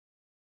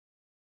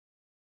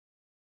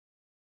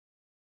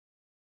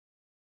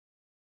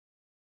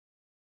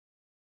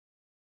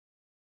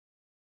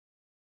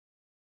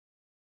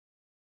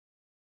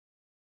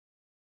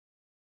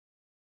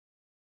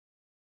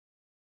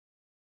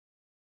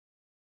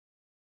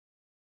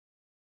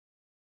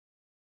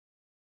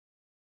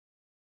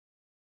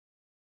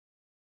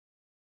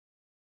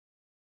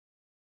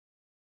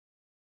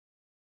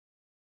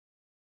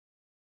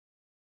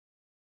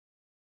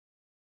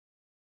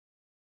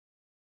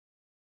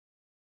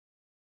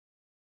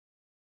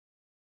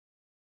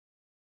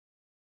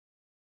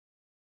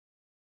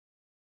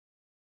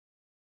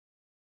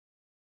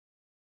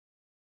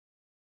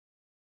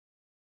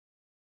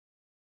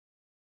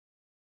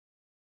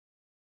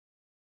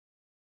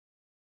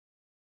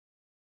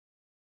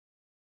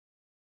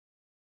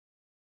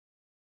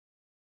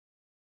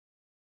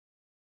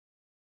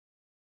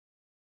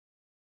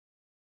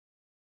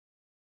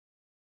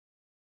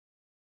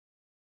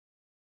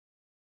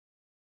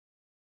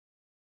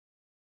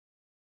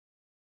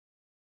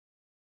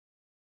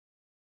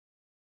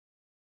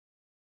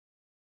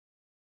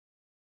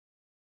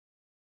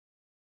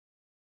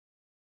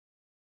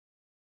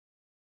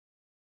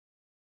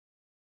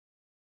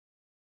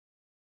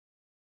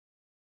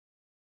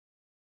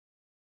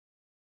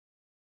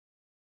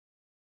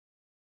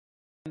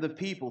the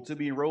people to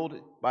be enrolled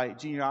by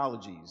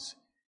genealogies.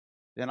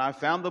 Then I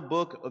found the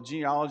book of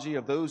genealogy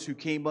of those who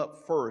came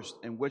up first,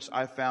 in which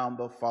I found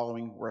the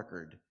following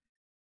record.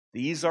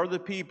 These are the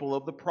people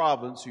of the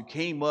province who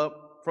came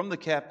up from the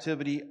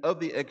captivity of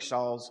the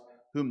exiles,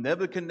 whom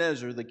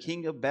Nebuchadnezzar, the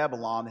king of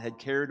Babylon, had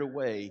carried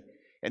away,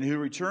 and who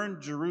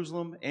returned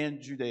Jerusalem and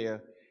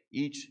Judea,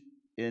 each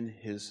in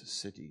his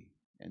city.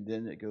 And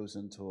then it goes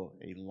into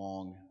a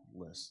long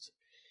list.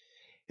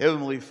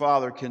 Heavenly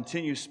Father,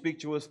 continue to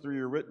speak to us through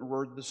your written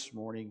word this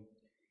morning.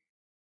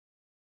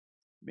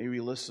 May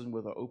we listen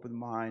with an open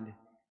mind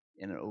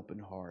and an open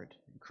heart.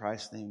 In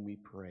Christ's name we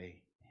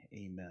pray.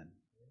 Amen.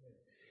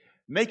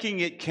 Making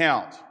it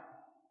count.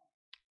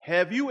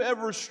 Have you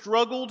ever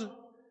struggled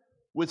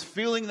with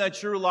feeling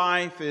that your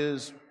life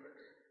is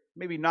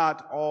maybe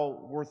not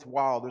all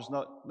worthwhile? There's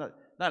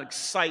not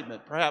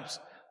excitement, perhaps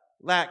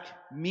lack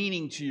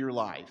meaning to your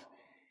life.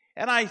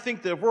 And I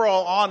think that if we're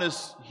all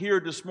honest here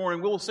this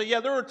morning, we'll say,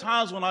 yeah, there are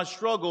times when I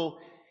struggle,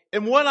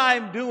 and what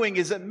I'm doing,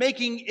 is it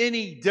making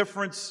any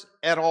difference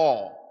at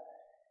all?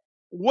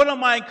 What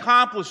am I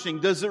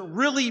accomplishing? Does it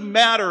really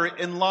matter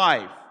in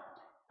life?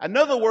 In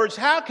other words,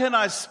 how can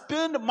I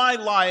spend my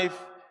life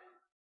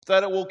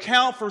that it will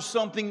count for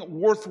something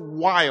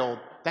worthwhile,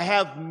 to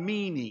have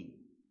meaning?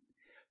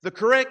 The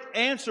correct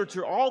answer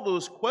to all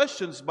those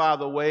questions, by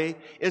the way,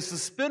 is to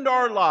spend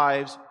our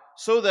lives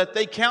so that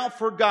they count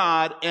for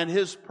God and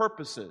His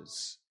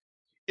purposes.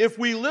 If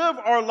we live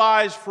our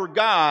lives for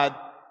God,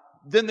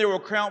 then they will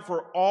count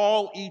for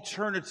all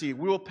eternity.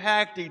 We will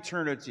pack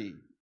eternity.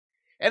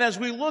 And as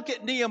we look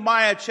at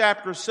Nehemiah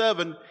chapter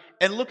 7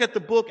 and look at the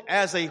book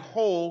as a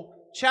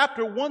whole,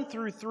 chapter 1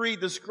 through 3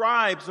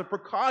 describes the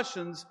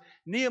precautions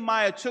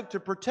Nehemiah took to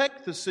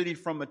protect the city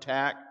from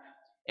attack.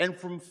 And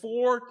from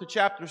 4 to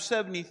chapter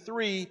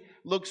 73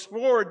 looks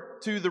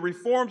forward to the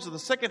reforms of the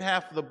second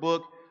half of the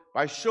book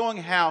by showing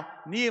how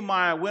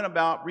Nehemiah went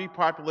about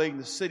repopulating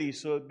the city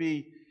so it would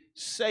be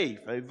safe,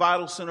 a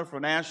vital center for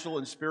national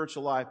and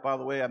spiritual life. By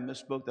the way, I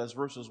misspoke. That's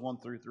verses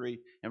 1 through 3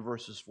 and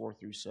verses 4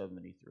 through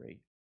 73.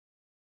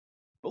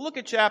 But look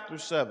at chapter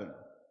 7.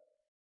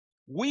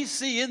 We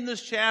see in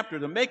this chapter,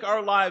 to make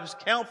our lives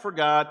count for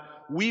God,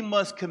 we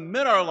must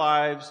commit our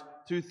lives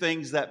to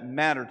things that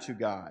matter to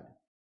God.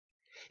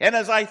 And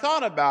as I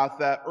thought about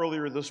that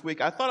earlier this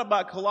week, I thought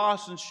about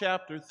Colossians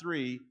chapter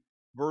 3,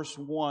 verse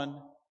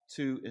 1,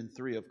 2, and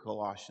 3 of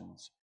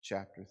Colossians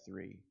chapter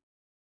 3.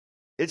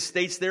 It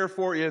states,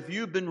 therefore, if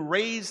you've been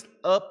raised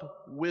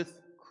up with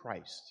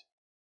Christ,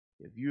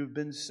 if you've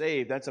been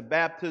saved, that's a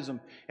baptism.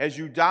 As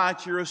you die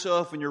to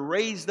yourself and you're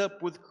raised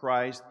up with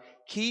Christ,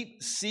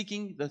 keep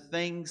seeking the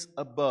things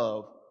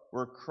above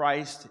where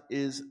Christ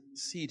is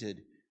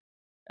seated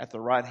at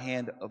the right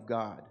hand of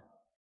God.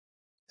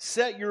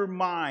 Set your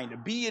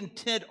mind, be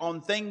intent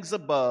on things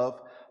above,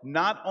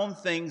 not on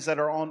things that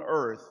are on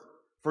earth.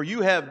 For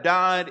you have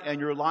died and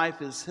your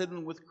life is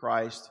hidden with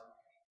Christ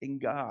in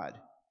God.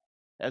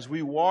 As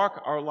we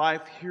walk our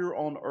life here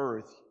on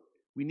earth,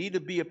 we need to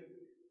be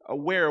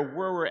aware of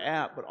where we're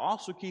at, but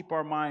also keep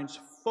our minds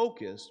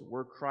focused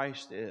where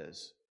Christ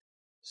is,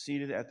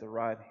 seated at the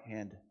right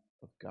hand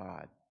of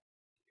God.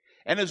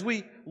 And as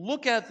we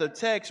look at the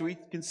text, we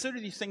consider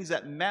these things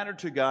that matter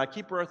to God,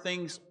 keeping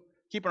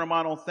our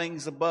mind on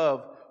things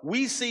above.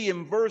 We see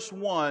in verse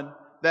 1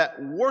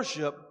 that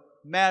worship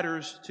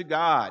matters to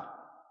God.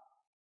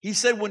 He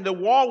said when the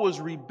wall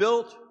was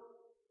rebuilt,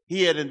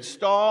 He had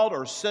installed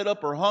or set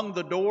up or hung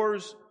the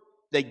doors.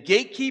 The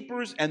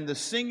gatekeepers and the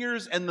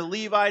singers and the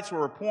Levites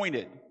were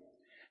appointed.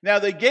 Now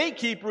the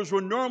gatekeepers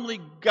were normally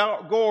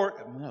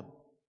hold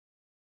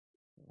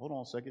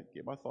on a second,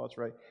 get my thoughts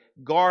right.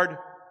 Guard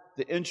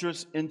the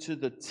entrance into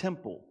the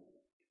temple.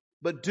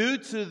 But due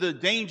to the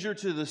danger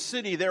to the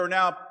city, they were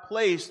now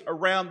placed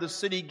around the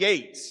city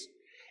gates.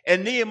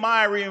 And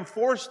Nehemiah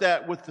reinforced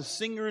that with the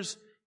singers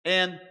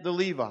and the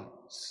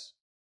Levites.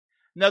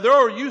 Now they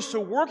were used to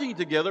working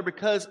together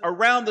because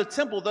around the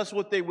temple, that's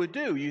what they would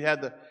do. You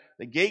had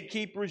the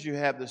gatekeepers, you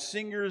have the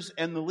singers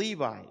and the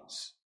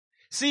Levites.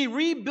 See,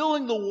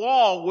 rebuilding the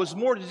wall was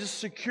more than just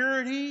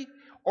security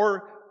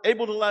or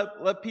able to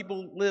let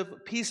people live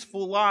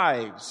peaceful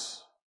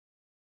lives.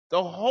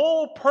 The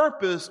whole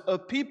purpose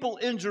of people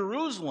in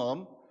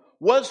Jerusalem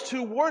was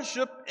to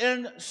worship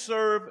and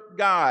serve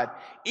God.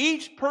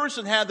 Each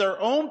person had their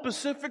own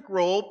specific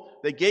role.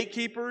 The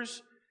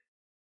gatekeepers,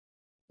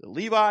 the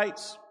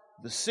Levites,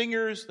 the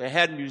singers, they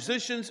had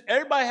musicians.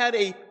 Everybody had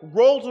a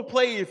role to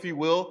play, if you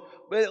will,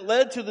 but it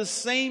led to the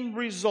same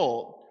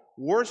result,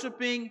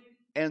 worshiping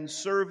and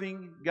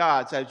serving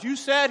God. So as you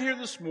sat here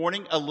this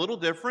morning, a little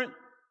different,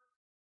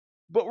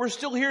 but we're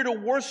still here to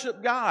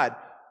worship God.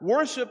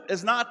 Worship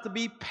is not to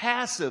be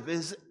passive, it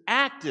is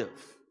active.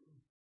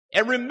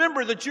 And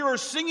remember that you are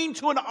singing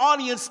to an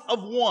audience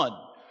of one.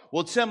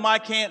 Well, Tim, I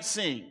can't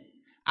sing.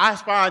 I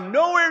find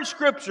nowhere in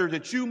Scripture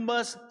that you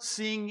must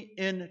sing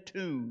in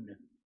tune.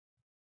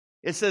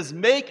 It says,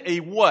 make a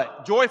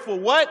what? Joyful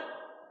what?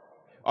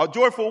 A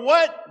joyful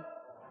what?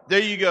 There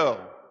you go.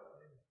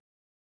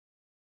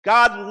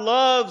 God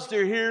loves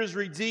to hear His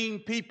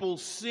redeemed people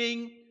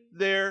sing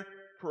their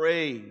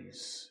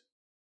praise.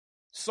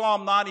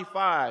 Psalm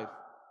 95,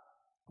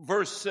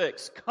 verse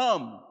 6.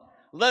 Come,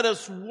 let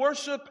us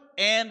worship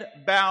and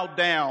bow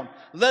down.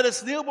 Let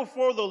us kneel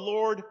before the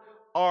Lord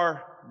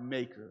our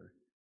Maker.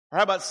 Or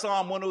how about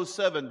Psalm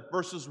 107,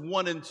 verses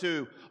 1 and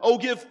 2? Oh,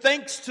 give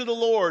thanks to the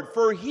Lord,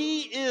 for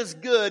he is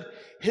good.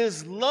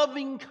 His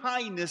loving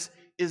kindness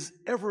is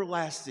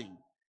everlasting.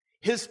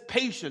 His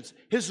patience,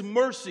 his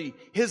mercy,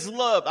 his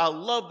love. I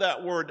love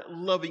that word,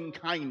 loving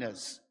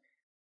kindness.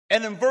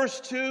 And in verse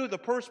 2, the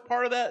first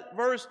part of that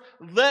verse,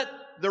 let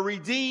the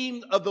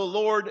redeemed of the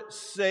Lord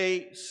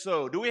say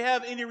so. Do we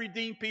have any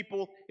redeemed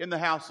people in the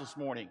house this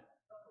morning?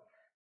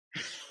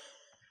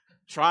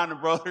 Trying to,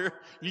 brother.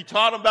 You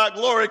taught about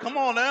glory. Come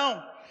on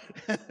now.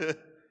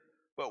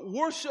 But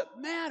worship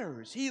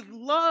matters. He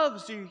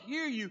loves to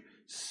hear you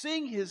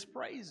sing his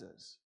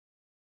praises.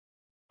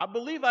 I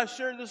believe I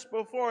shared this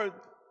before.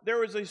 There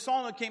was a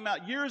song that came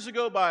out years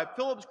ago by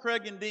Phillips,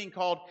 Craig, and Dean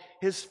called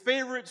His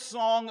Favorite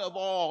Song of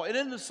All. And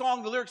in the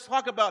song, the lyrics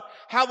talk about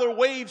how the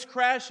waves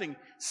crashing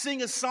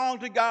sing a song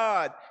to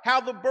God,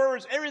 how the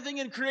birds, everything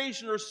in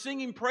creation are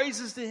singing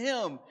praises to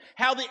him,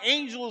 how the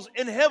angels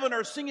in heaven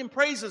are singing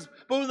praises.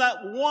 But when that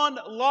one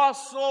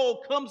lost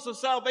soul comes to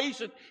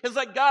salvation, it's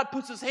like God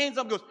puts his hands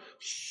up and goes,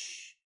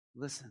 shh,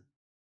 listen,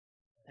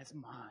 that's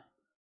mine.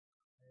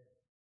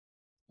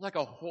 Like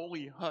a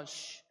holy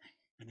hush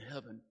in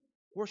heaven.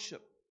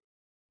 Worship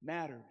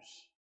matters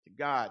to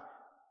God.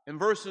 In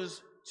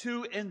verses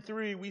 2 and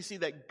 3, we see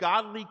that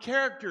godly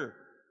character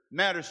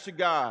matters to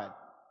God.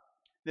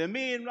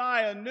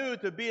 Nehemiah knew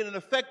to be an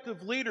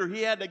effective leader,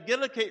 he had to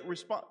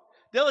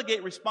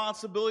delegate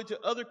responsibility to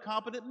other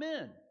competent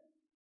men.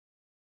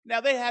 Now,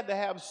 they had to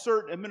have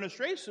certain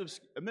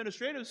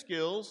administrative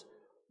skills,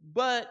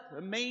 but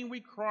the main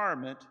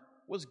requirement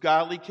was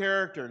godly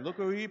character. Look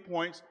who he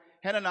points,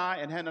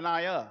 Hananiah and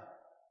Hananiah.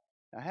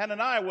 Now,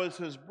 Hananiah was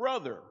his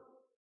brother.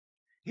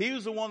 He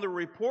was the one that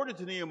reported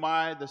to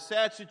Nehemiah the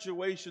sad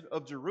situation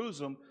of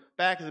Jerusalem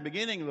back at the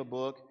beginning of the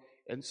book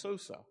in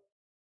Susa.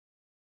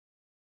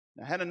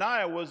 Now,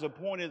 Hananiah was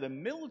appointed a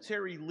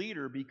military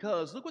leader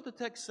because, look what the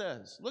text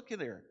says. Look at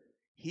there.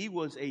 He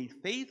was a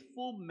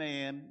faithful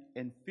man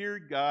and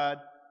feared God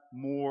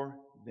more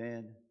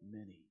than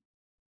many.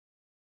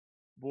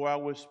 Boy, I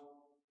wish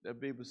that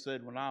people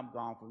said when I'm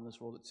gone from this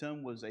world that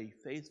Tim was a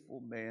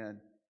faithful man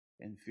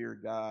and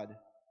feared God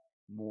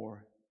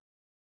more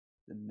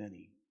than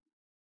many.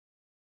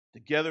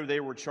 Together they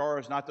were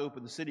charged not to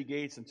open the city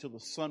gates until the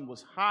sun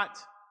was hot,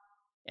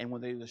 and when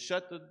they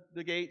shut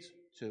the gates,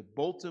 to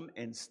bolt them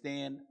and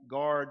stand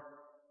guard.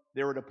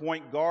 They were to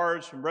appoint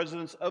guards from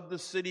residents of the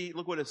city.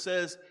 Look what it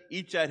says,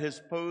 each at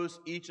his post,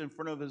 each in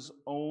front of his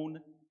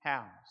own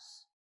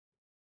house.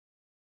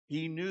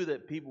 He knew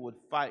that people would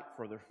fight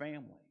for their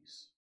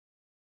families.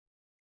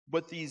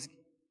 But these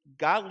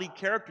godly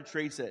character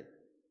traits that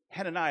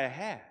Hananiah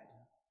had,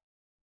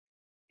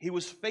 he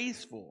was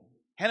faithful.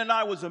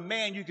 Hananiah was a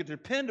man you could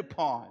depend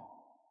upon.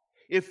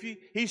 If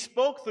he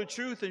spoke the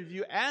truth, and if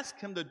you asked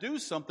him to do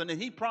something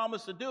and he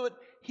promised to do it,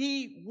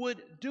 he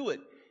would do it.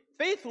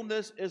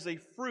 Faithfulness is a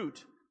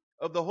fruit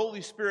of the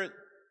Holy Spirit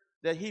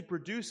that he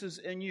produces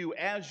in you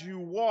as you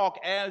walk,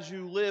 as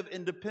you live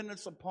in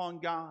dependence upon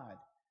God.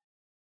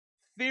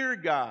 Fear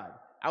God.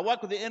 I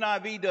like what the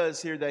NIV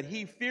does here, that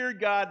he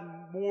feared God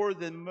more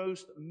than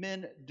most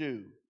men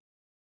do.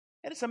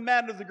 And it's a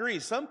matter of degree.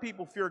 Some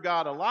people fear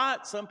God a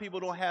lot. Some people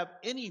don't have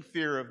any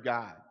fear of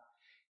God.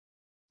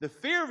 The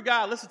fear of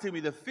God, listen to me,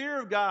 the fear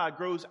of God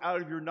grows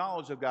out of your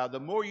knowledge of God. The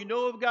more you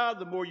know of God,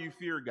 the more you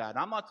fear God.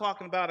 I'm not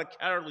talking about a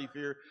cowardly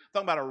fear. I'm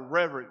talking about a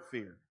reverent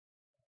fear.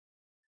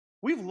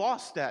 We've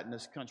lost that in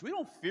this country. We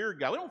don't fear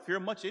God. We don't fear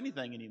much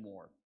anything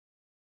anymore.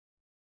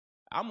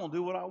 I'm going to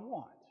do what I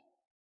want.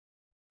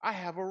 I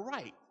have a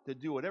right to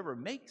do whatever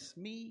makes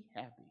me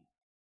happy.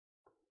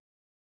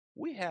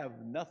 We have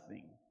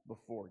nothing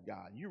before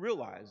God. You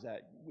realize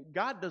that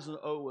God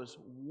doesn't owe us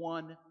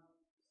one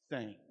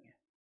thing.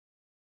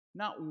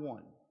 Not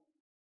one.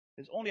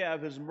 It's only out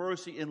of his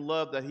mercy and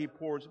love that he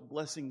pours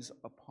blessings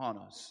upon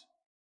us.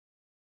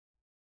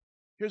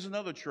 Here's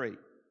another trait.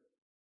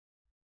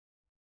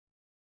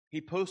 He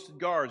posted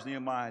guards,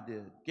 Nehemiah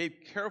did, gave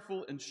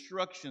careful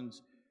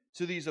instructions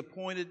to these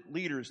appointed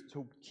leaders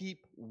to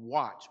keep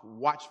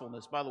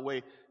watchfulness. By the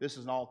way, this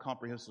is an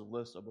all-comprehensive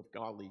list of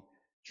godly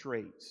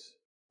traits.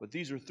 But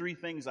these are three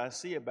things I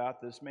see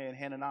about this man,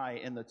 Hananiah,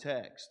 in the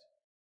text.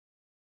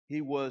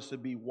 He was to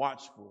be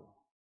watchful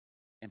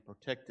and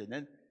protected.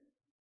 And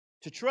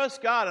to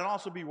trust God and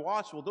also be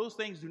watchful, those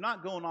things do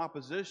not go in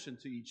opposition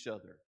to each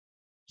other.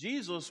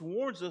 Jesus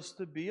warns us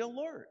to be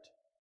alert.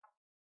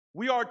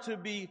 We are to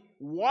be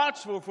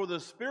watchful for the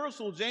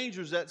spiritual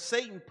dangers that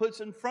Satan puts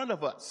in front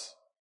of us.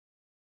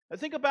 Now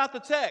think about the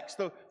text.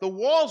 The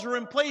walls are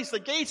in place. The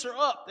gates are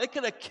up. They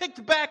could have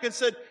kicked back and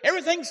said,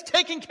 everything's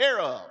taken care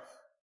of.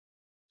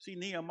 See,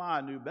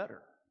 Nehemiah knew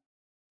better.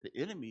 The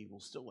enemy will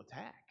still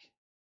attack.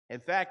 In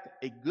fact,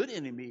 a good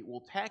enemy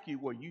will attack you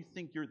where you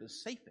think you're the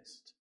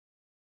safest.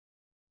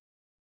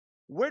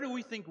 Where do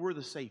we think we're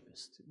the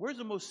safest? Where's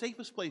the most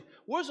safest place?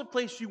 Where's the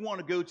place you want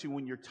to go to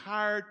when you're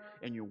tired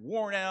and you're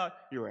worn out,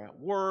 you're at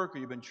work, or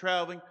you've been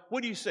traveling?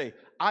 What do you say?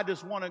 I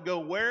just want to go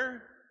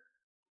where?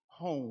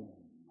 Home.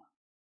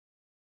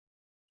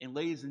 And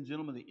ladies and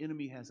gentlemen, the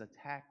enemy has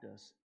attacked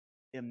us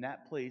in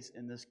that place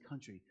in this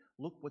country.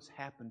 Look what's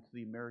happened to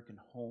the American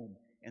home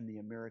and the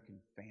American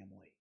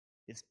family.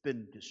 It's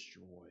been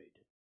destroyed.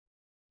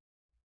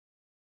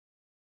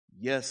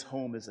 Yes,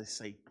 home is a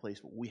safe place,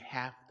 but we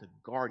have to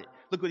guard it.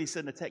 Look what he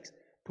said in the text.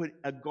 Put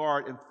a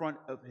guard in front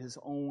of his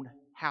own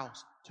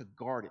house to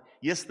guard it.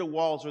 Yes, the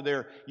walls are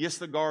there. Yes,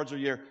 the guards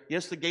are there.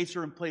 Yes, the gates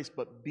are in place,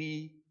 but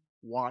be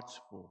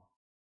watchful.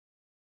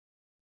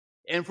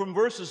 And from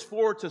verses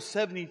 4 to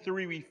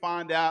 73, we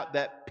find out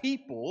that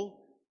people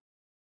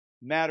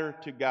matter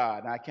to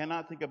God. Now, I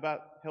cannot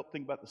help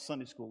think about the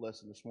Sunday school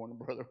lesson this morning,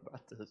 brother,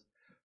 about this.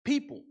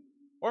 People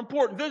are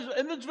important.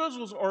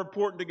 Individuals are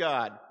important to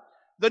God.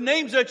 The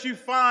names that you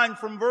find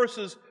from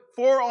verses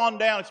 4 on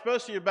down,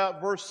 especially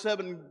about verse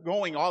 7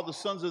 going, all the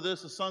sons of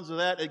this, the sons of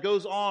that, it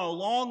goes on a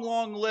long,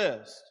 long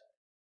list.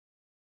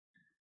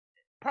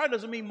 Probably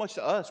doesn't mean much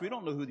to us. We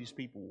don't know who these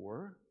people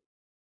were.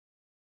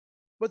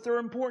 But they're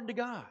important to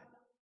God.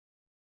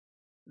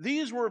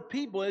 These were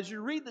people, as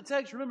you read the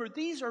text, remember,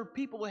 these are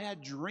people who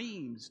had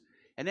dreams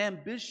and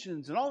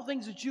ambitions and all the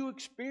things that you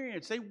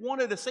experienced. They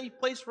wanted a safe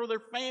place for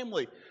their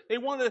family. They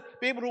wanted to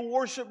be able to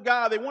worship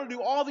God. They wanted to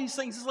do all these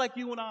things just like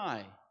you and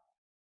I.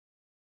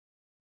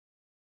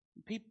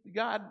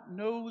 God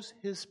knows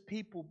His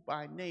people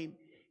by name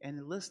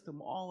and lists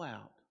them all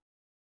out.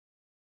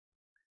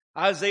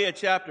 Isaiah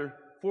chapter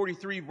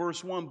 43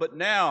 verse 1, but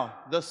now,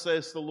 thus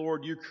says the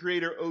Lord, your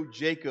Creator, O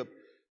Jacob,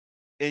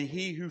 and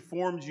He who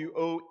formed you,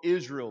 O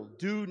Israel,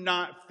 do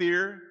not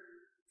fear,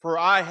 for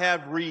I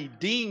have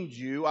redeemed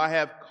you. I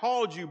have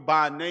called you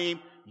by name.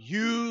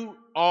 You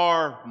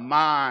are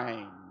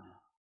mine.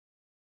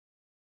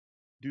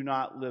 Do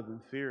not live in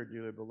fear,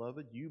 dearly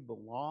beloved. You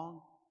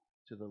belong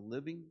to the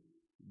living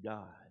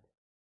God.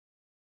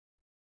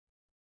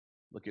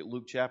 Look at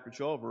Luke chapter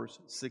 12, verse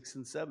 6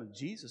 and 7.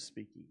 Jesus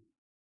speaking.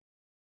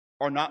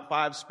 Are not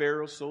 5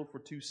 sparrows sold for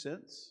 2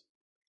 cents?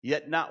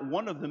 Yet not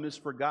one of them is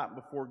forgotten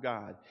before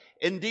God.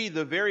 Indeed,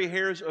 the very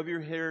hairs of your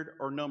head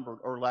are numbered,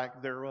 or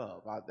lack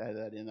thereof. I add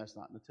that in, that's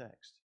not in the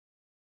text.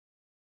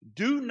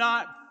 Do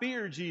not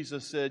fear,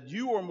 Jesus said.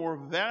 You are more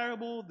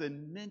valuable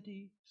than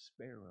many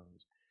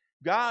sparrows.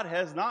 God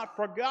has not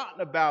forgotten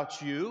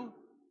about you.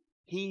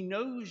 He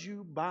knows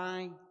you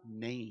by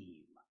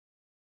name.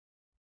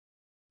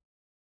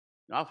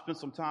 Now, I've spent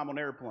some time on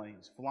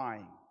airplanes,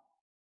 flying.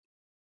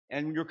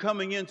 And when you're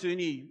coming into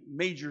any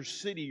major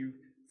city, you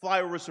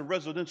fly over some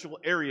residential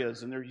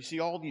areas, and there you see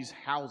all these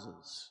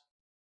houses.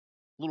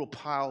 Little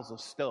piles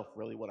of stuff,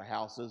 really, what a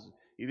house is.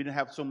 If you didn't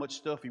have so much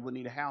stuff, you wouldn't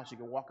need a house. You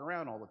could walk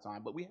around all the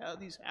time. But we have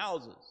these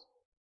houses.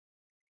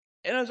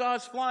 And as I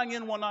was flying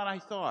in one night, I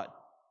thought,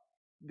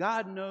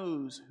 God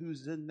knows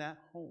who's in that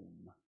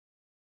home.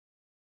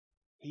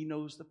 He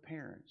knows the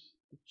parents,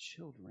 the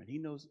children. He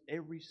knows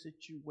every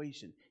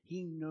situation.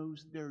 He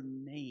knows their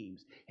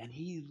names. And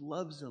He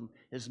loves them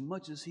as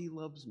much as He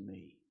loves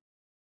me.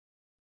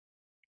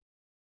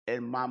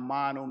 And my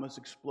mind almost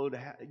exploded.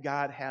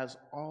 God has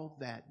all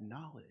that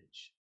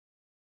knowledge.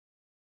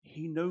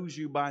 He knows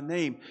you by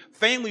name.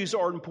 Families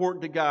are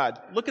important to God.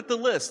 Look at the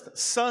list.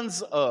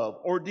 Sons of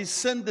or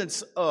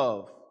descendants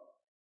of.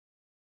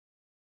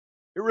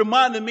 It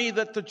reminded me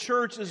that the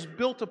church is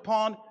built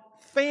upon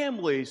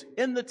families.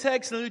 In the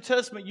text in the New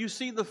Testament, you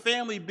see the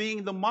family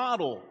being the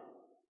model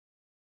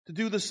to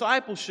do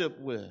discipleship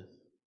with.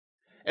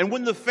 And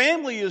when the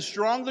family is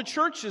strong, the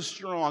church is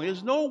strong.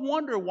 It's no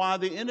wonder why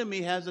the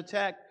enemy has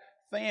attacked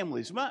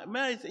families. May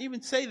I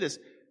even say this?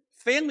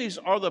 Families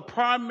are the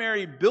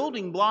primary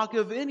building block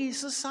of any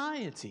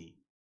society.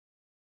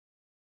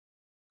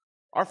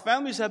 Our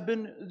families have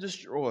been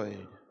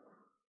destroyed.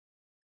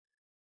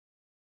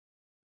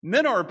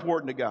 Men are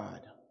important to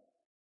God.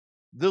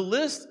 The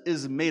list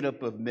is made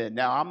up of men.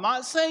 Now, I'm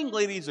not saying,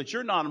 ladies, that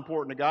you're not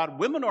important to God.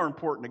 Women are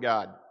important to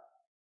God.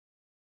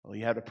 Well,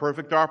 you had a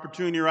perfect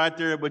opportunity right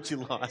there, but you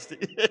lost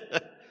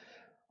it.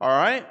 All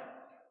right?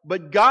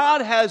 But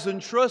God has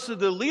entrusted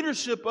the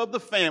leadership of the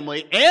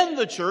family and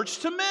the church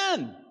to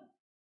men.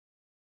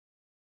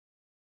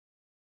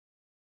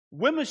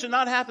 Women should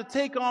not have to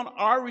take on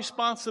our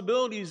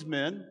responsibilities,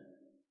 men.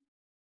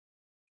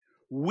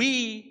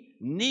 We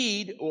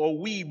need or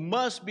we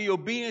must be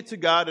obedient to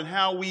God in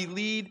how we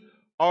lead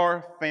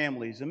our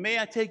families. And may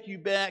I take you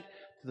back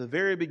to the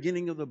very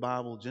beginning of the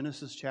Bible,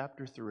 Genesis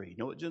chapter 3. You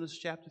know what Genesis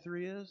chapter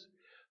 3 is?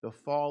 The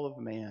fall of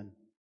man.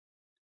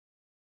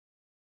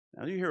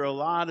 Now, you hear a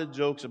lot of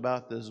jokes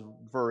about this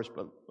verse,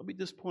 but let me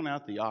just point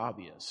out the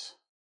obvious.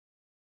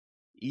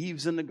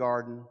 Eve's in the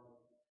garden,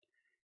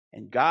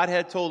 and God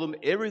had told them,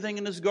 everything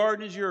in this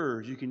garden is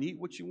yours. You can eat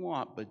what you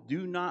want, but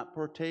do not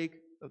partake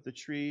of the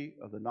tree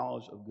of the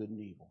knowledge of good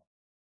and evil.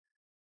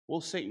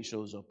 Well, Satan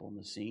shows up on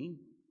the scene,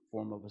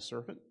 form of a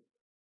serpent,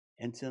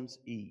 and tempts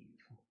Eve.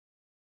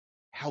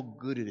 How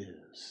good it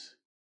is.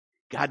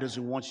 God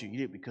doesn't want you to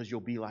eat it because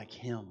you'll be like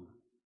Him.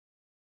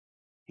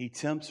 He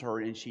tempts her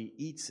and she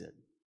eats it.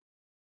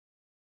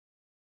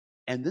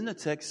 And then the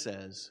text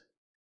says,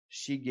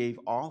 she gave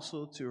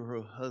also to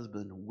her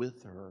husband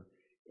with her,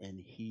 and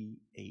he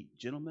ate.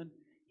 Gentlemen,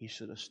 he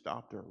should have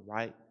stopped her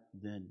right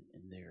then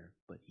and there,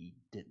 but he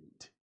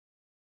didn't.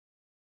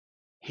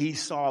 He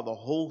saw the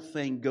whole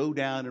thing go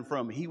down in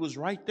front of him. He was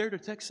right there, the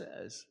text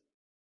says.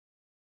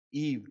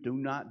 Eve, do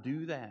not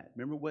do that.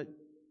 Remember what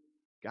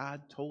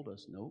God told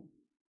us? No,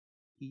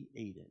 he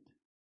ate it.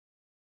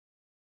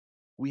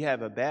 We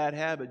have a bad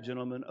habit,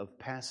 gentlemen, of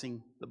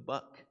passing the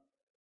buck.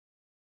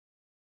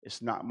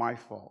 It's not my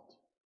fault.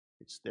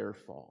 It's their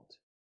fault.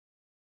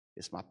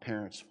 It's my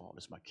parents' fault.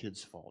 It's my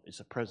kids' fault. It's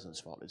the president's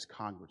fault. It's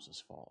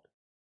Congress's fault.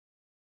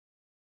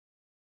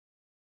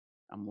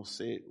 I'm going to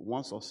say it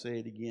once, I'll say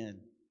it again.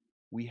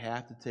 We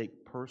have to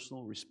take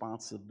personal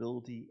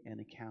responsibility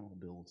and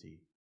accountability.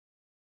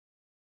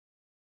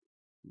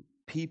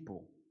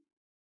 People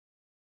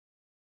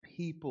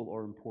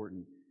are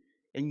important.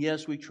 And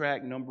yes, we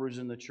track numbers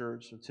in the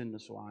church,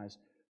 attendance-wise.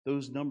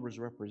 Those numbers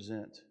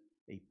represent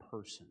a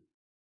person.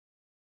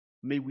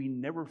 May we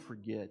never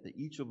forget that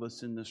each of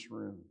us in this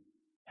room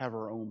have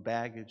our own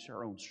baggage,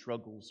 our own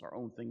struggles, our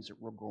own things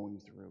that we're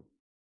going through.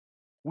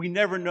 We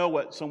never know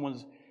what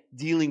someone's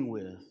dealing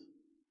with.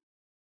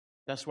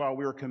 That's why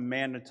we are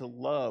commanded to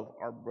love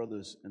our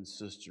brothers and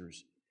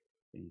sisters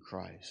in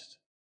Christ.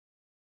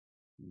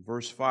 In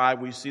verse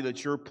 5, we see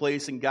that your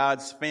place in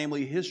God's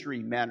family history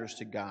matters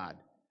to God.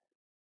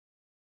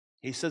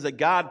 He says that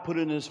God put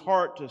in his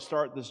heart to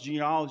start this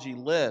genealogy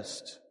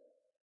list,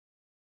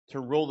 to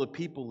enroll the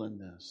people in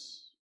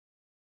this.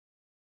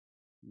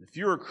 If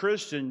you're a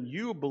Christian,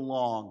 you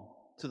belong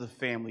to the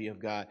family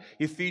of God.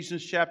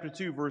 Ephesians chapter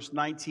 2, verse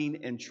 19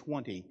 and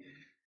 20.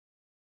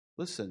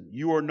 Listen,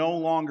 you are no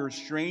longer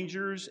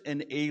strangers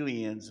and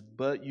aliens,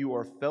 but you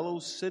are fellow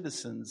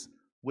citizens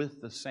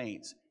with the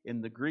saints.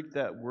 In the Greek,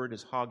 that word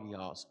is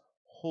hagios,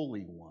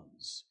 holy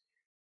ones,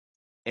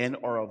 and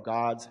are of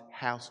God's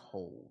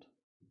household.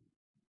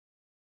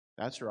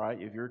 That's right.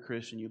 If you're a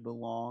Christian, you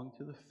belong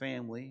to the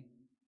family.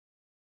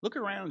 Look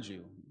around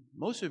you.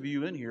 Most of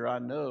you in here, I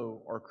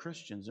know, are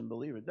Christians and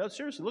believers. No,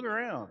 seriously, look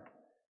around.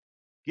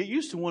 Get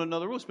used to one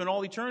another. We'll spend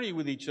all eternity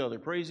with each other,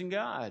 praising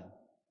God.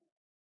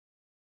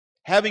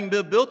 Having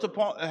been built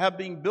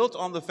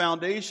on the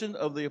foundation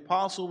of the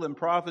apostle and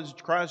prophets,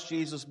 Christ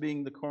Jesus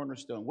being the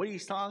cornerstone. What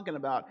he's talking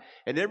about,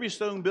 at every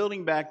stone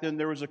building back then,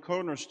 there was a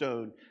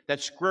cornerstone that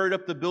squared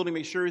up the building,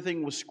 make sure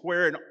everything was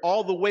square, and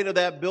all the weight of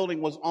that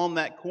building was on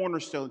that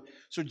cornerstone.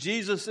 So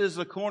Jesus is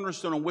the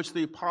cornerstone on which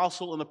the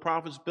apostle and the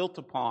prophets built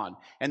upon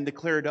and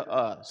declared to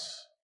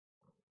us.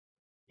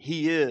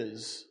 He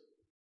is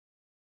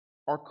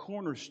our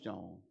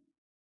cornerstone.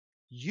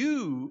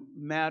 You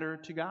matter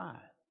to God.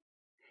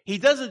 He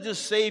doesn't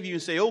just save you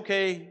and say,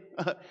 okay,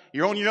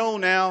 you're on your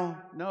own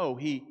now. No,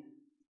 he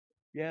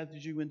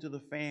gathers you into the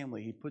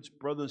family. He puts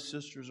brothers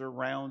and sisters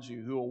around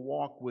you who will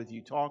walk with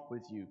you, talk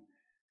with you.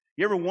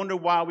 You ever wonder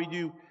why we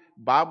do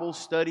Bible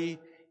study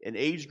in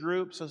age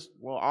groups?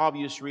 Well,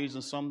 obvious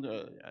reasons.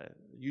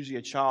 Usually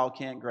a child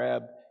can't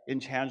grab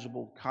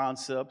intangible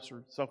concepts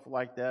or stuff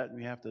like that, and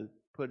we have to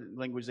put it in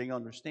language they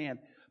understand.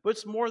 But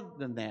it's more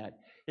than that.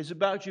 It's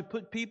about you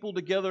put people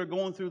together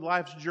going through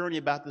life's journey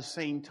about the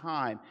same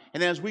time.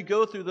 And as we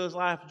go through those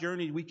life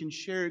journeys, we can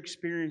share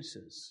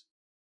experiences.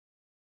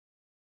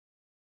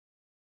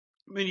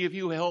 Many of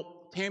you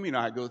helped Tammy and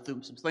I go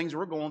through some things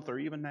we're going through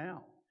even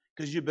now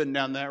because you've been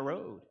down that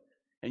road.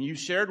 And you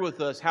shared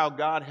with us how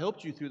God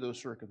helped you through those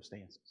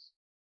circumstances.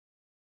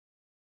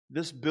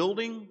 This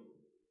building,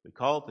 we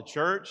call it the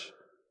church.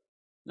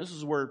 This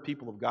is where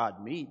people of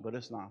God meet, but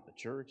it's not the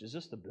church. It's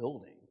just the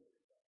building.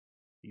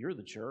 You're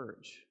the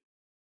church.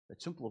 The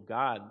temple of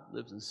God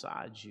lives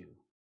inside you,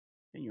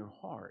 in your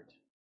heart.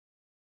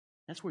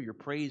 That's where your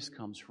praise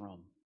comes from.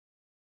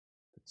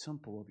 The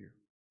temple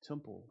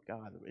of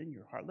God in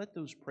your heart. Let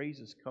those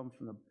praises come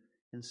from the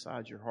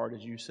inside your heart.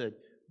 As you said,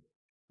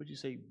 would you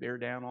say bear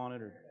down on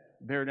it or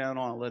bear down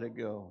on it, let it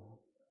go?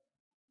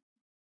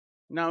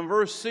 Now in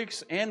verse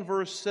 6 and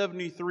verse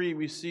 73,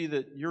 we see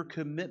that your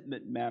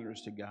commitment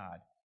matters to God.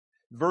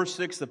 Verse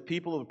 6, the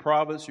people of the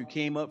province who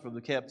came up from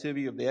the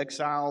captivity of the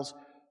exiles,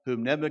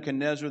 whom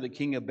Nebuchadnezzar, the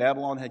king of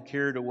Babylon, had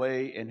carried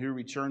away, and who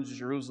returned to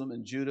Jerusalem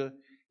and Judah,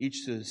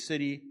 each to his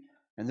city.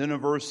 And then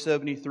in verse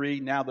 73,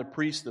 now the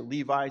priests, the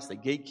Levites, the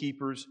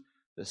gatekeepers,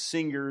 the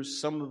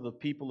singers, some of the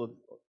people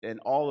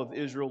and all of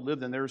Israel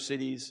lived in their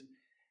cities.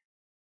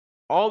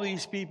 All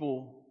these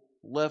people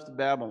left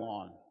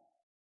Babylon,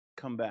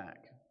 come back.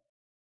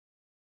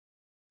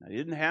 Now, they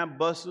didn't have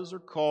buses or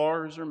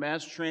cars or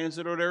mass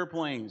transit or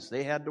airplanes.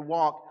 They had to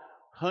walk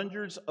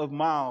hundreds of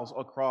miles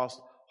across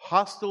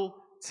hostile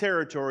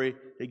territory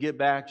to get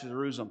back to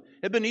Jerusalem.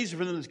 It'd been easy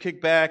for them to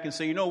kick back and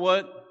say, you know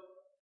what?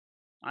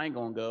 I ain't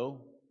going to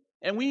go.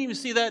 And we even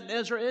see that in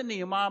Ezra and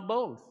Nehemiah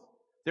both.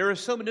 There are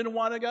some who didn't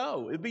want to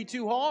go. It'd be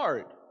too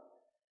hard.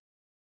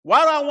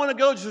 Why do I want to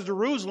go to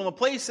Jerusalem, a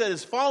place that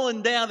has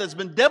fallen down, that's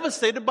been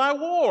devastated by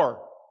war?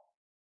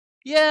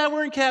 Yeah,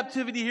 we're in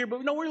captivity here,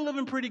 but no, we're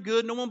living pretty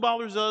good. No one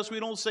bothers us. We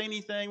don't say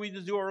anything. We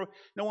just do our,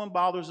 no one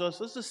bothers us.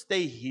 Let's just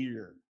stay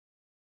here.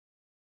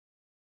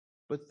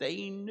 But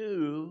they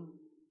knew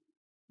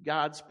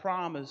God's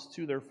promise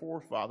to their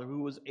forefather, who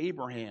was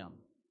Abraham,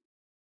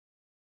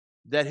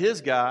 that his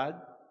God,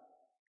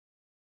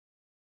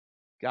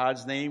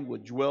 God's name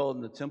would dwell in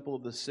the temple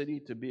of the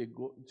city to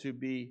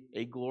be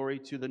a glory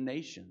to the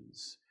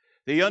nations.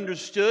 They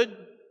understood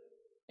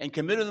and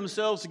committed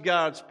themselves to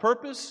God's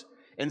purpose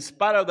in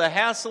spite of the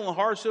hassle and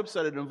hardships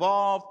that it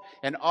involved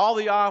and all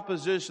the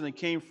opposition that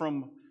came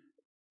from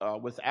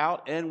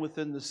without and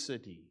within the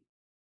city.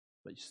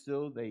 But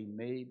still they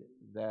made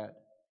that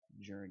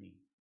journey.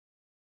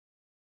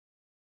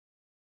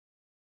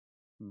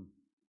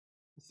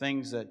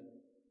 Things that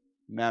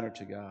matter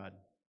to God.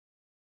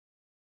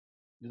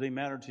 Do they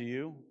matter to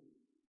you?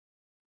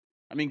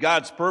 I mean,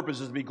 God's purpose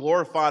is to be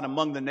glorified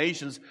among the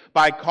nations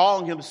by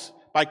calling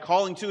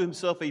to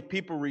himself a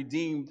people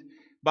redeemed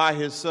by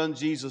his Son,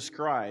 Jesus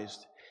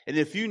Christ. And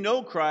if you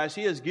know Christ,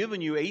 he has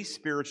given you a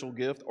spiritual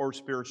gift, or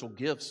spiritual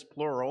gifts,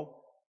 plural,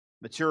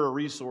 material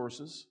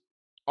resources,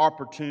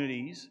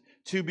 opportunities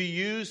to be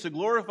used to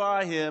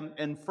glorify him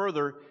and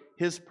further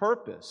his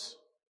purpose.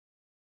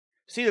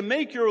 See, to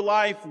make your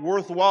life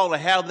worthwhile, to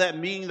have that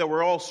meaning that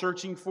we're all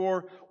searching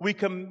for, we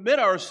commit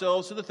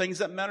ourselves to the things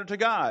that matter to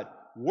God.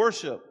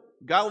 Worship,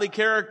 godly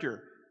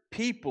character,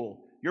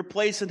 people, your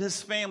place in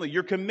his family,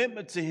 your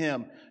commitment to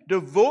him.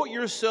 Devote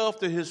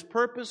yourself to his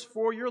purpose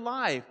for your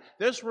life.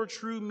 That's where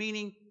true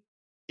meaning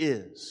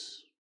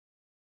is.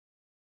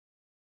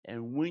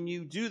 And when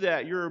you do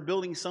that, you're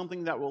building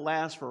something that will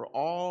last for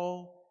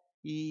all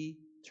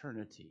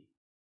eternity.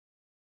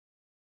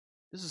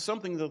 This is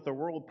something that the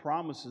world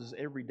promises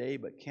every day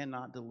but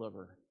cannot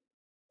deliver.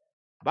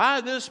 Buy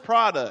this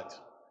product.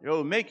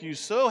 It'll make you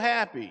so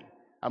happy.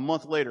 A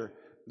month later,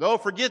 no,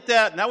 forget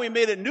that. Now we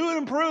made it new and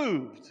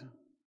improved.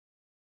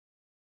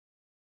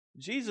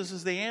 Jesus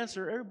is the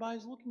answer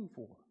everybody's looking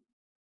for.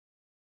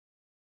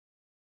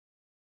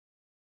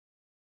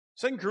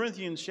 2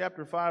 Corinthians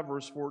chapter 5,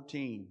 verse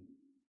 14.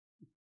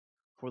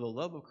 For the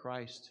love of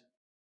Christ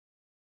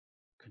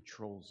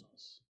controls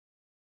us.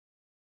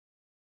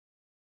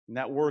 And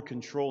that word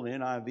control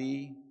in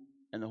NIV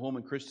and the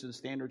Holman Christian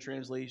Standard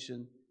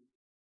Translation,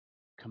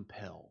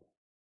 compel.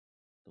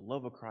 The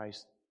love of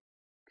Christ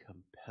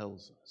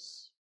compels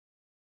us.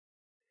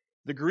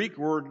 The Greek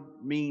word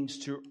means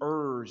to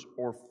urge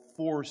or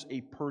force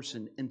a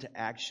person into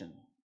action.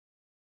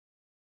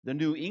 The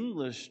New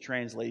English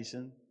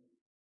translation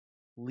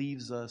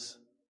leaves us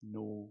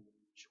no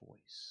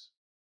choice.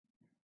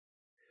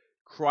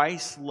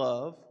 Christ's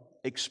love,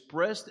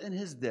 expressed in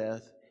his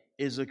death,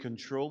 is a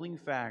controlling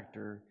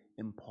factor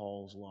in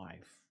Paul's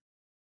life.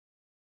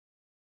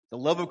 The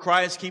love of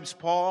Christ keeps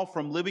Paul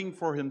from living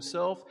for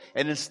himself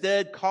and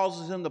instead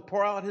causes him to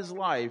pour out his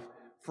life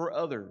for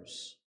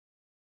others.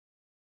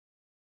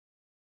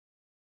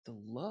 The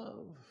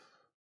love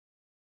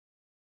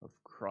of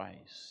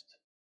Christ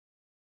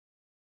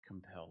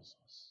compels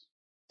us.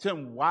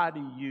 Tim, why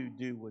do you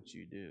do what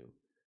you do?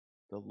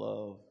 The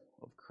love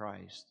of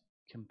Christ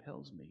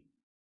compels me.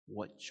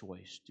 What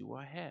choice do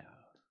I have?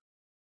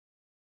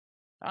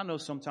 I know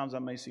sometimes I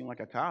may seem like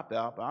a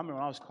cop-out, but I remember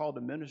when I was called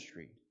to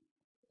ministry.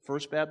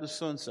 First Baptist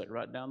Sunset,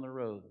 right down the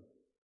road.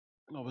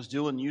 I was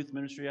doing youth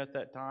ministry at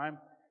that time.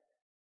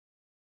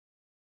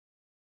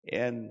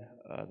 And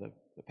the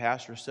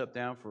pastor stepped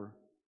down for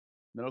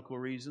medical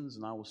reasons,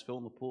 and I was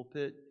filling the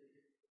pulpit.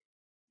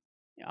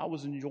 I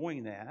was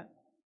enjoying that.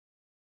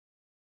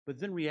 But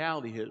then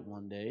reality hit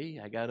one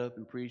day. I got up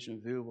and preached in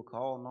view of a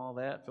call and all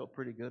that. Felt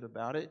pretty good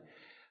about it.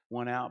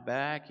 Went out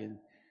back, and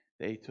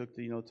they took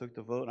the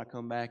vote, and I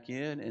come back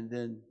in, and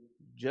then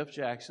Jeff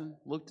Jackson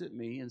looked at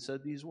me and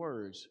said these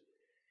words: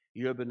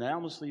 "You have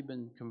unanimously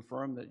been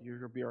confirmed that you're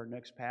going to be our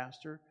next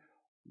pastor.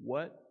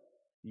 What?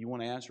 You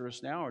want to answer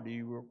us now, or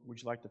would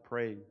you like to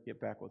pray and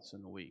get back with us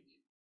in a week?"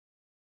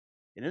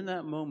 And in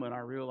that moment, I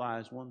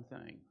realized one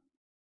thing.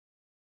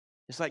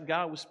 It's like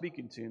God was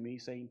speaking to me,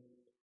 saying,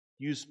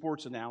 use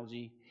sports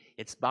analogy,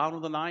 it's bottom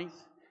of the ninth,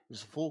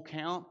 it's a full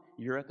count,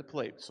 you're at the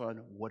plate.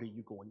 Son, what are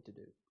you going to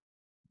do?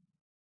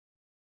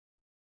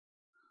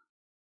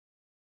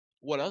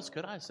 What else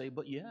could I say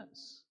but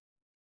yes?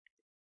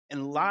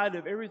 In light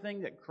of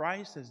everything that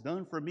Christ has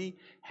done for me,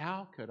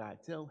 how could I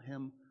tell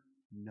him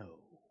no?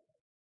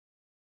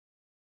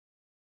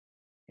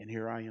 And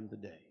here I am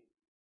today.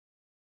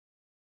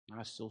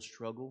 I still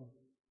struggle,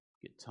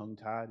 get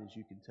tongue-tied, as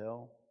you can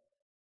tell.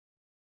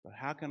 But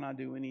how can I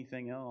do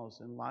anything else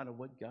in light of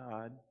what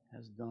God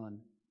has done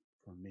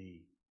for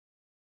me?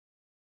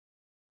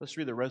 Let's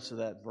read the rest of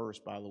that verse,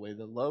 by the way.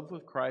 The love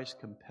of Christ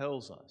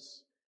compels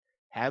us,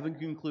 having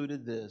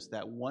concluded this,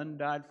 that one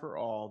died for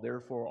all,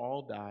 therefore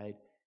all died,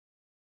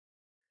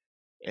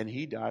 and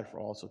he died for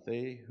all, so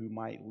they who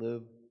might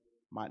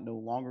no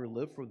longer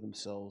live for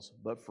themselves,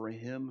 but for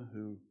him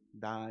who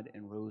died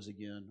and rose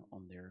again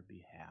on their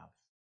behalf.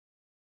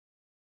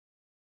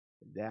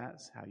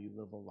 That's how you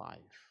live a life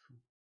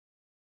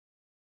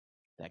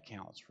that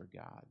counts for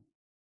God.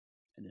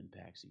 and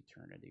impacts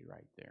eternity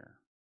right there.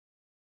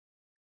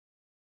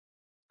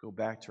 Go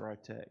back to our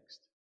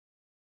text.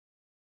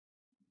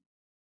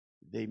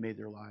 They made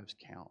their lives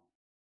count.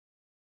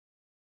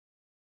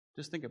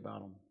 Just think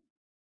about them.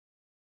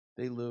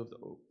 They lived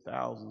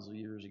thousands of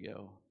years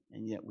ago,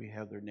 and yet we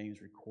have their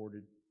names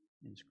recorded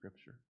in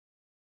Scripture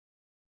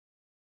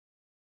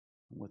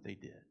and what they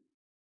did.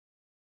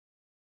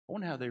 I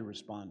wonder how they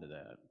respond to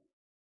that.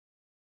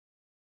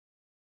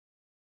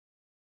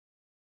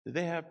 Did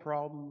they have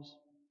problems?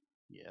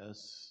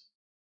 Yes.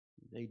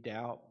 Did they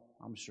doubt?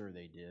 I'm sure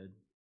they did.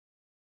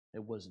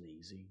 It wasn't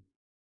easy.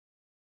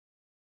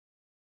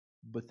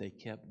 But they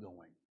kept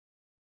going.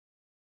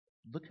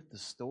 Look at the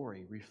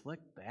story.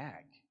 Reflect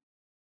back.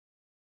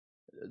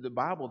 The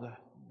Bible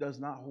does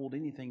not hold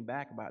anything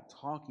back about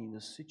talking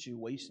the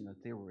situation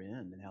that they were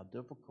in and how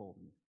difficult.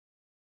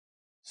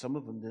 Some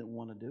of them didn't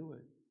want to do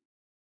it.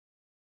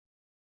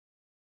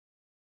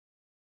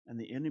 And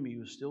the enemy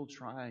was still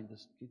trying to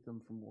get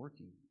them from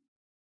working.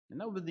 And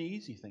that was the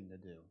easy thing to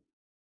do.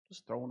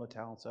 Just throw in the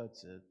towel and say,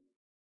 that's it.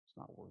 It's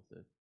not worth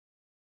it.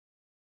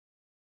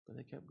 But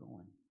they kept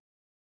going.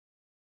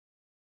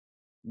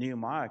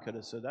 Nehemiah could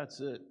have said, that's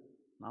it.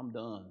 I'm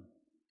done.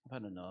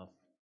 I've had enough.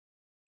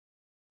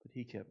 But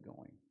he kept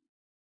going.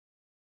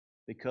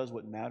 Because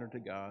what mattered to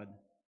God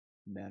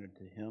mattered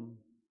to him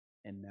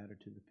and mattered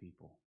to the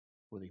people.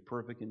 Were they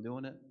perfect in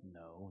doing it?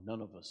 No,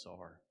 none of us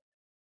are.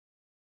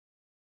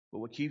 But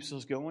what keeps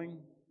us going?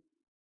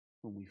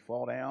 When we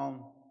fall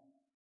down,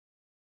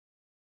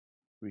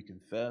 we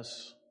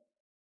confess,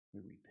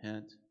 we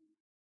repent,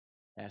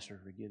 ask for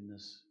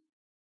forgiveness,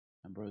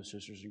 and brothers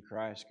and sisters in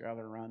Christ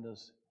gather around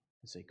us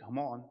and say, come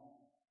on,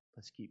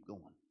 let's keep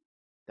going.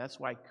 That's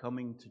why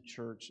coming to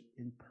church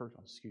in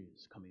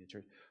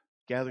person,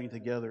 gathering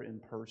together in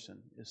person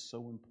is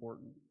so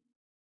important.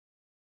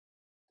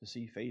 To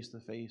see face to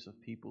face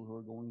of people who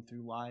are going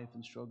through life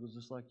and struggles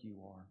just like you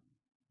are,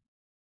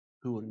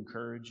 who would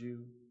encourage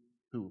you,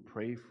 who will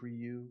pray for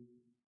you,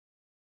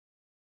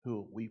 who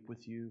will weep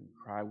with you,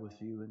 cry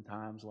with you, and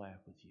times laugh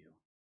with you.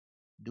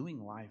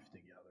 Doing life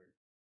together.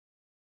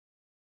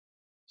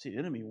 See, the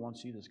enemy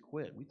wants you to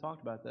quit. We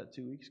talked about that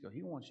 2 weeks ago.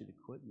 He wants you to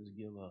quit and just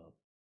give up.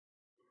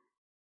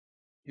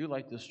 He would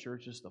like this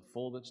church just to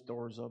fold its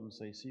doors up and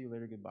say, see you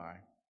later, goodbye.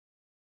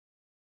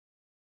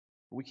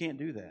 But we can't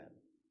do that.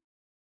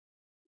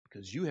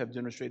 Because you have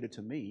demonstrated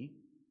to me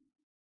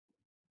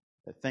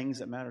that things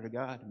that matter to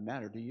God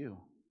matter to you.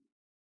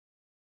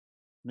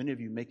 Many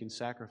of you making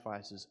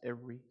sacrifices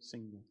every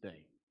single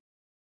day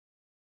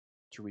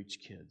to reach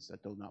kids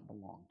that do not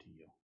belong to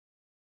you.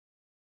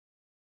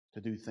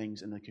 To do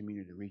things in the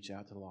community, to reach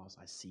out to the lost.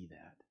 I see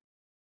that.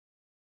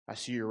 I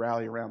see you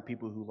rally around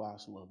people who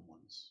lost loved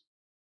ones.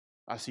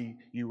 I see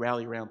you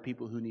rally around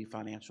people who need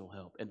financial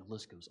help. And the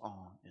list goes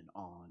on and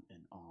on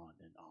and on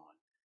and on.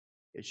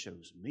 It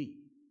shows me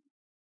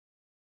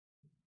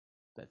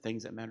that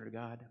things that matter to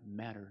God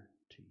matter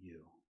to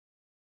you.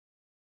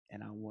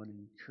 And I want to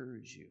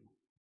encourage you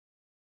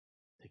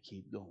to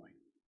keep going,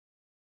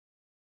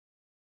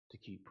 to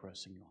keep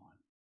pressing on.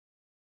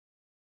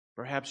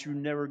 Perhaps you've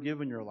never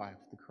given your life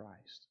to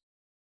Christ.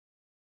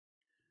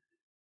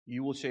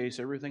 You will chase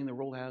everything the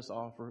world has to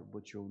offer,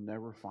 but you'll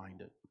never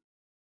find it.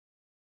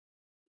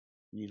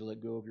 You need to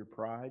let go of your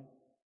pride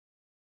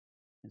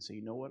and say,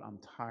 you know what, I'm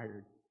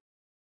tired.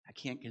 I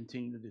can't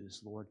continue to do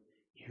this, Lord.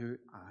 Here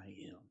I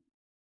am.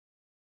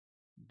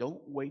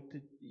 Don't wait.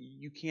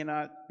 You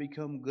cannot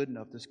become good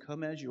enough. Just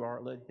come as you are.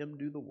 Let Him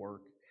do the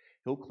work.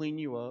 He'll clean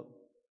you up.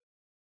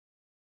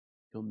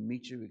 He'll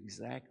meet you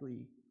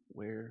exactly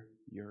where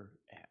you're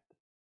at.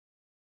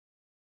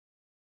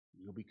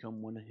 You'll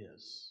become one of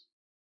His.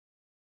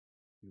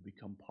 You'll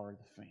become part of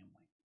the family.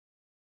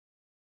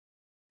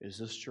 Is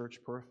this church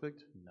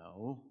perfect?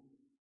 No.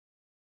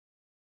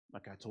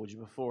 Like I told you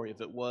before,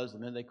 if it was,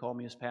 and then they called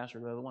me as pastor,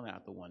 the other one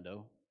out the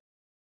window.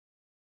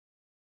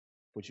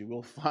 But you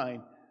will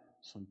find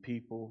some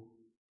people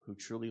who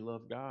truly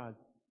love God,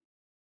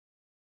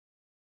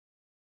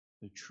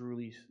 who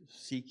truly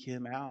seek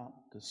Him out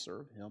to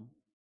serve Him.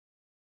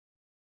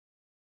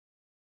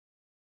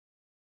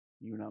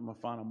 You're not going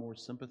to find a more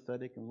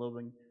sympathetic and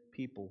loving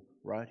people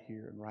right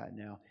here and right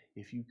now.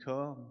 If you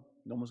come,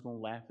 no one's going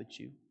to laugh at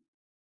you,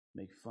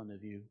 make fun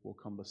of you. We'll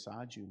come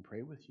beside you and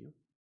pray with you.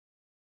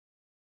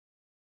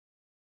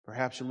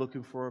 Perhaps you're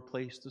looking for a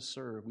place to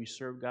serve. We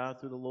serve God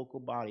through the local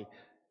body.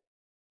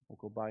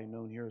 Local body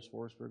known here as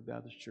Forestburg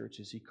Baptist Church.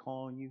 Is He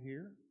calling you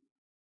here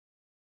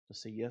to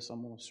say, yes,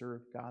 I'm going to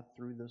serve God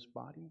through this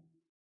body?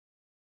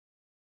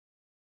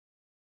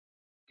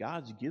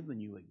 God's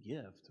given you a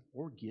gift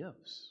or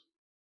gifts.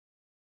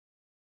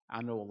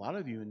 I know a lot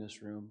of you in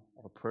this room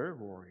are prayer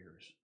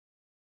warriors.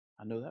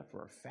 I know that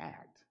for a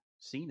fact.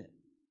 Seen it.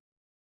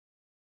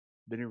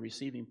 Been a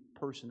receiving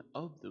person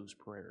of those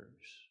prayers.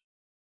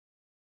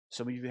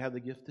 Some of you have the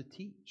gift to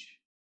teach.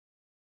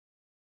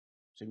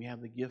 Some of you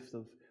have the gift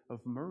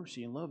of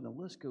mercy and love. And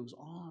the list goes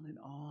on and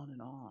on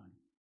and on.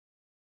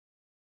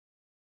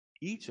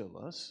 Each of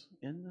us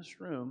in this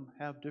room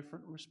have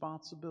different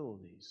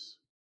responsibilities.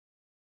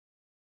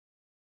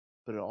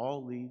 But it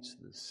all leads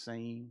to the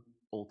same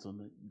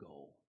ultimate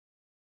goal: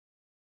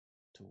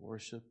 to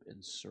worship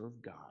and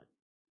serve God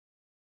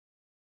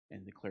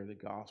and declare the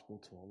gospel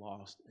to a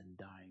lost and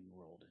dying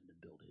world and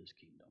to build His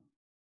kingdom.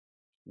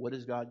 What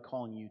is God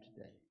calling you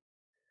today?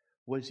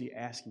 What is He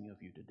asking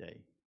of you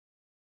today?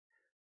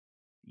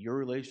 Your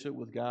relationship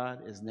with God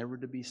is never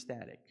to be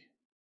static.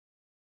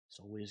 It's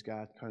always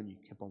God calling you,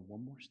 come on,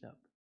 one more step.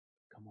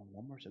 Come on,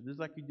 one more step. This is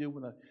like you did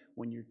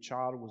when your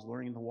child was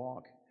learning to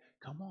walk.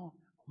 Come on,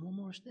 one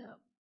more step.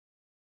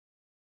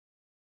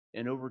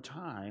 And over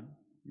time,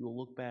 you'll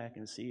look back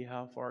and see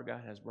how far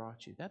God has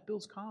brought you. That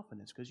builds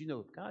confidence because you know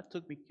if God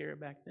took me care of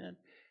back then,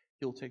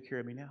 He'll take care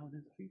of me now and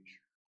in the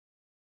future.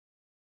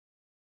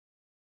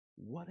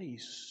 What a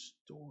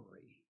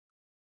story.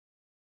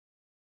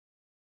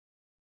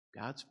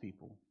 God's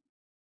people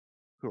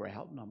who are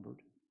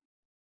outnumbered,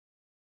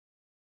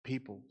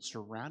 people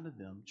surrounded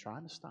them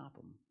trying to stop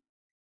them,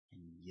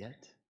 and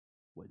yet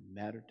what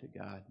mattered to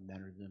God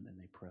mattered to them, and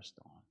they pressed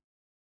on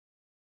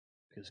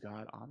because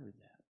God honored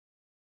that.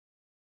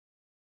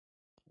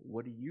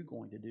 What are you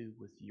going to do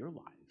with your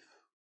life?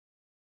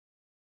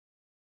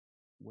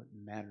 What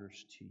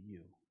matters to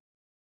you?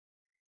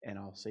 And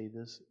I'll say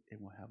this and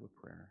we'll have a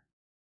prayer.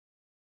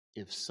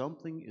 If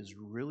something is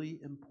really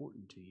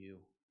important to you,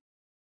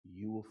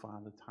 you will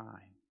find the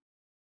time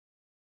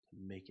to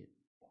make it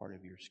part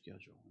of your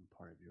schedule and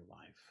part of your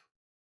life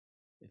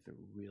if it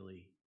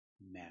really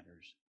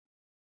matters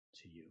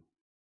to you.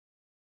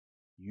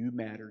 You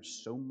matter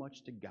so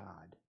much to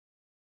God,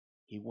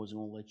 He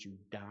wasn't going to let you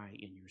die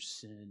in your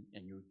sin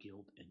and your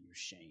guilt and your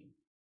shame.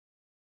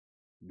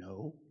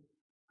 No,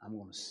 I'm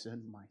going to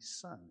send my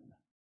Son.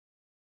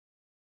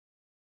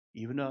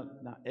 Even though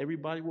not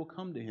everybody will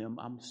come to Him,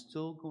 I'm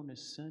still going to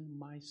send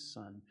my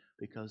Son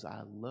because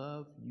I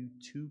love you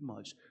too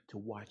much to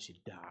watch you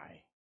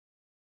die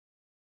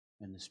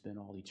and to spend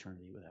all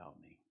eternity without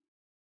me.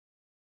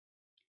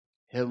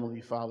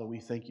 Heavenly Father, we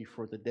thank You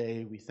for the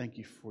day. We thank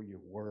You for Your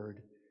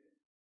word.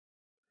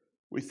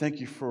 We thank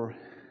You for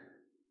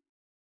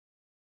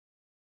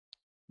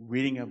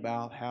reading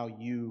about how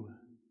You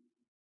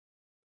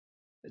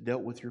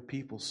dealt with Your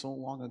people so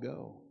long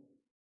ago,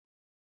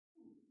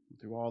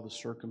 through all the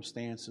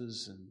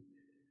circumstances and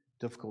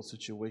difficult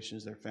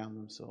situations they found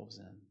themselves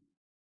in.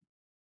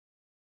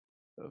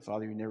 But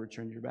Father, You never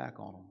turned Your back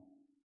on them.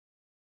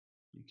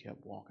 You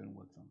kept walking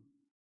with them.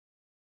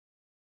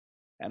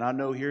 And I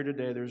know here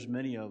today there's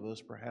many of us,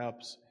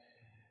 perhaps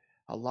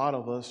a lot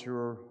of us, who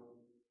are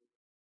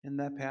in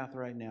that path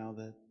right now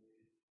that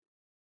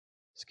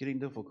it's getting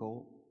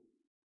difficult.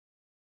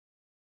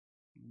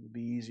 It would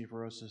be easy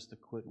for us just to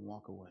quit and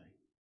walk away.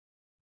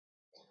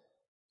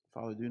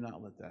 Father, do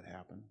not let that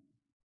happen.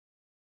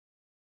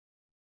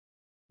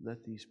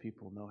 Let these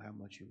people know how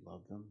much You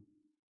love them,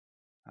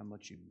 how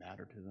much You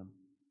matter to them.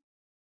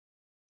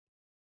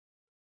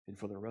 And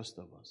for the rest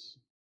of us,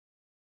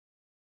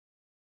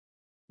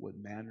 what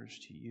matters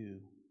to You,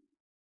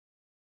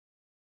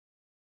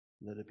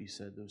 let it be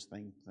said those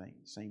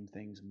same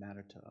things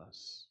matter to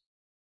us.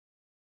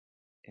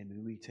 And may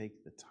we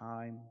take the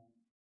time,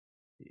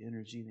 the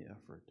energy, and the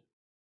effort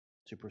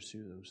to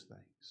pursue those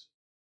things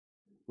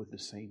with the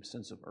same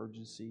sense of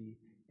urgency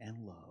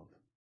and love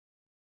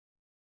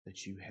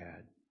that You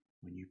had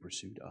when You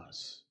pursued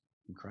us.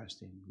 In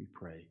Christ's name we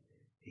pray.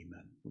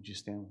 Amen. Would you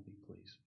stand with me, please?